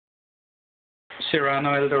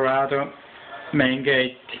Cyrano Eldorado main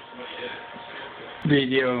gate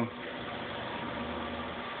video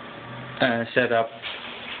setup.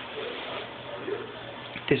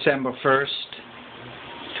 December 1st,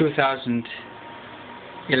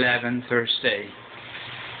 2011, Thursday.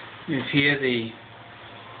 We have here the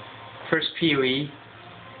first PoE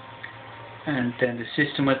and then the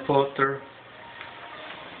system reporter,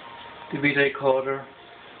 the video recorder,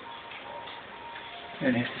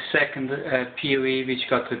 and here's the second PoE which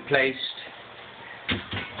got replaced,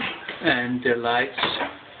 and the lights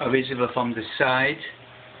are visible from the side.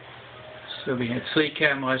 So we had 3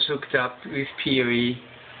 cameras hooked up with PoE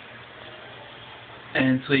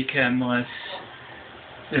and 3 cameras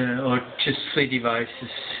or just 3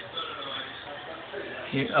 devices.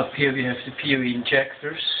 Up here we have the PoE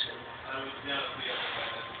injectors.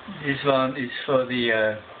 This one is for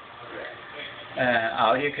the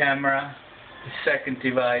audio camera. The second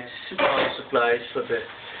device power supplies for the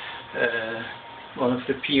one of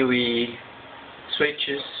the PoE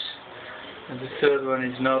switches, and the third one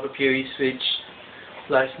is another PoE switch,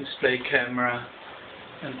 license plate camera,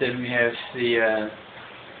 and then we have the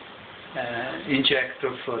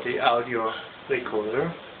injector for the audio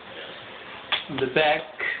recorder. On the back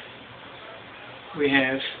we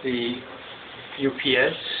have the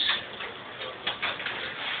UPS,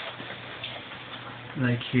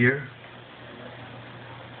 like here,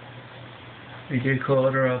 video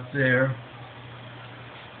recorder up there,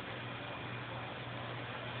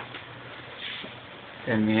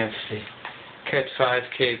 then we have the Cat5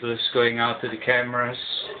 cables going out to the cameras.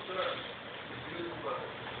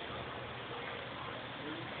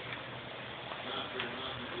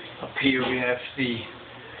 Up here we have the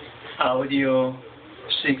audio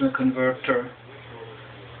signal converter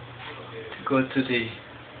to go to the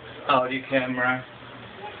audio camera.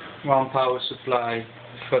 One power supply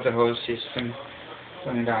for the whole system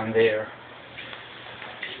going down there.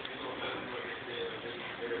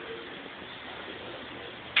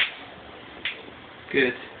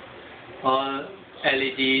 Good. All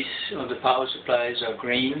LEDs on the power supplies are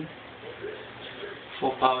green.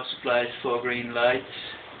 4 power supplies, 4 green lights.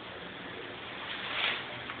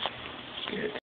 Good.